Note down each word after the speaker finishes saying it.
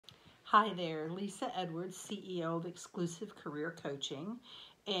Hi there, Lisa Edwards, CEO of Exclusive Career Coaching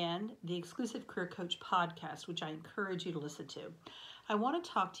and the Exclusive Career Coach podcast, which I encourage you to listen to. I want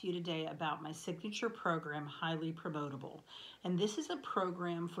to talk to you today about my signature program, Highly Promotable. And this is a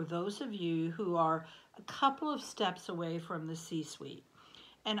program for those of you who are a couple of steps away from the C-suite.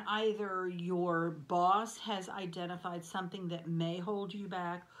 And either your boss has identified something that may hold you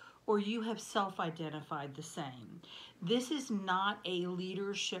back, or you have self-identified the same. This is not a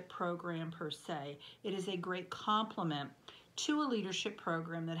leadership program per se. It is a great complement to a leadership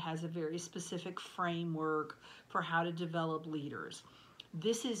program that has a very specific framework for how to develop leaders.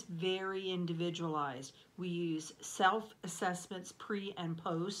 This is very individualized. We use self-assessments pre and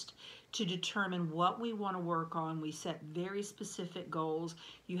post to determine what we want to work on. We set very specific goals.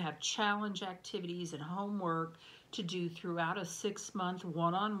 You have challenge activities and homework to do throughout a 6-month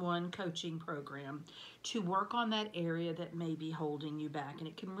one-on-one coaching program to work on that area that may be holding you back. And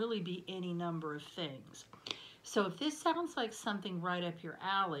it can really be any number of things. So if this sounds like something right up your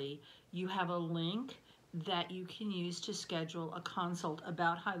alley, you have a link that you can use to schedule a consult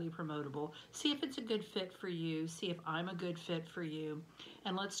about Highly Promotable. See if it's a good fit for you, see if I'm a good fit for you,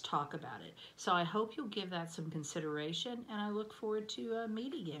 and let's talk about it. So I hope you'll give that some consideration, and I look forward to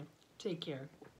meeting you. Take care.